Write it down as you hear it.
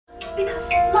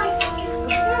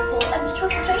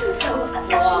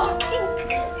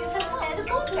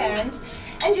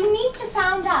and you need to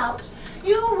sound out.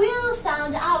 You will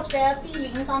sound out their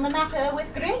feelings on the matter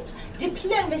with great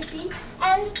diplomacy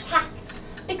and tact,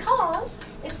 because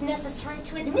it's necessary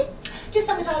to admit, to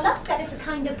sum it all up, that it's a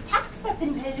kind of tax that's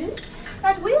imposed,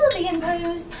 that will be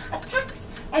imposed, a tax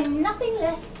and nothing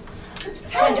less. To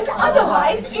pretend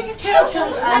otherwise is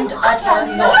total and utter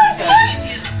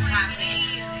nonsense.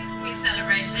 We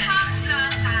celebrate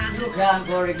it. You can,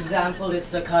 for example,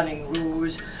 it's a cunning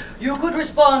ruse. You could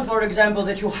respond, for example,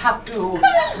 that you will have to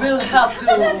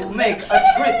make a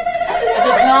trip at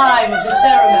the time of the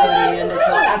ceremony and that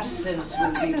your absence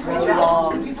will be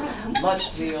prolonged, much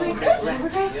to your regret.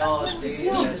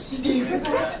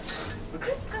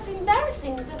 Risk of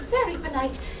embarrassing the very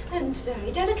polite and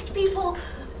very delicate people,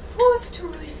 forced to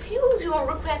refuse your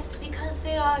request because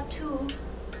they are too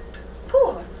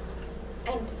poor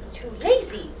and too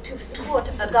lazy to support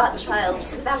a godchild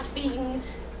without being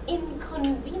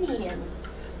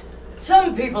inconvenienced.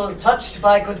 Some people touched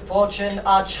by good fortune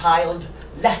are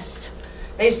childless.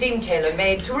 They seem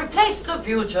tailor-made to replace the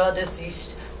future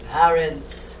deceased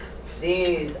parents.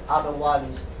 These are the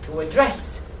ones to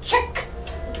address. Check.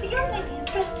 The young lady is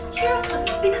dressed cheerfully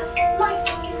because life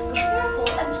is cheerful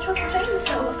and should remain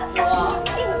so.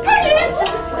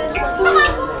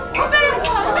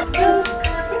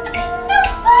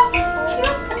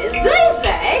 As they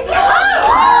say.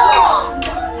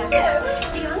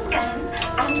 The young man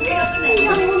and the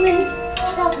young woman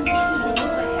doesn't hear.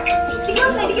 The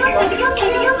young lady,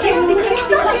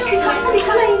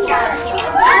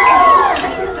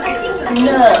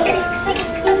 No.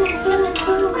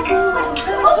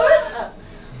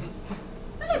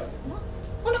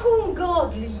 On whom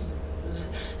God leads.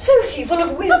 Sophie, full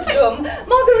of wisdom.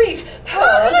 Marguerite,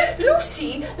 Pearl.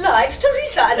 Lucy, light.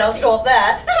 Teresa, and I'll stop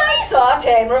there. Teresa,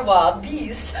 tamer of wild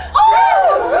beasts.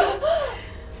 Oh!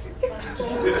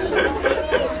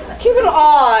 Keep an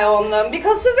eye on them,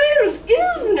 because surveillance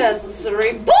is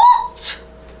necessary, but...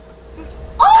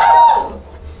 Oh!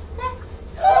 sex.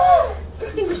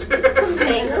 Distinguish the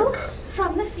male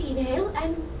from the female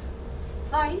and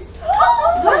vice.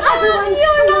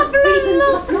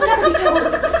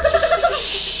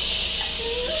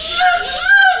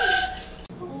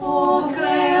 Au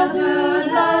clair de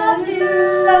la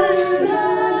lune,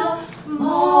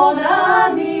 mon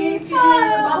ami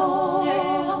Pierrot,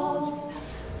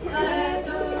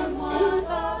 prête-moi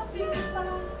ta pipa.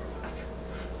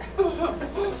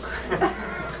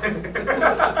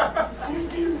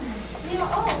 We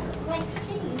are all quite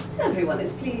pleased. Everyone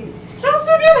is pleased.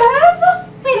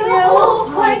 We are all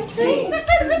quite pleased.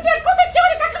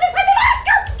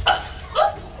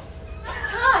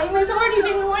 Time has already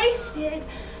been wasted.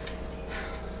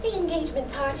 The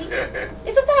engagement party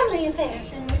is a family affair.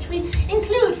 In which we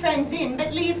include friends in,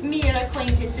 but leave mere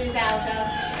acquaintances out of.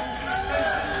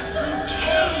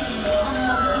 Bouquet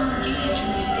on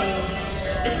engagement day.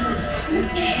 This is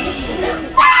bouquet.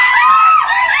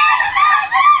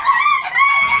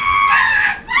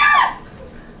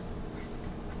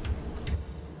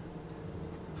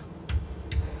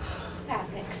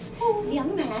 Fabrics. The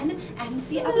young man and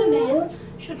the other man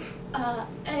should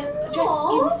dress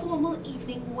in formal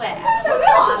evening wear.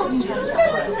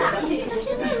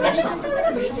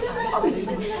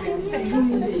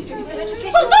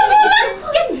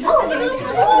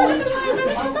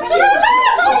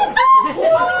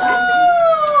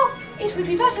 It would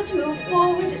be better to move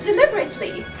forward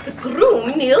deliberately. The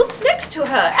groom kneels next to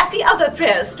her at the other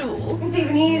prayer stool. It's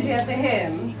even easier for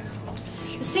him.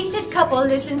 The seated couple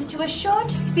listens to a short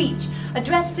speech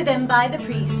addressed to them by the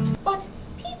priest. But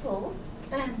people,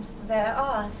 and there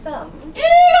are some,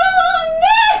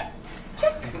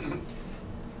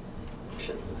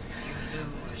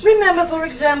 Remember, for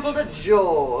example, that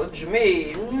George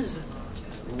means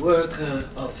worker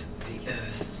of the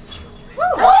earth.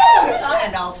 Oh!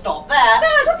 And I'll stop there.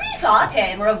 Teresa,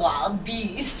 tamer of wild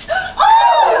beasts.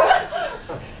 Oh!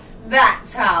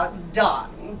 That's how it's done.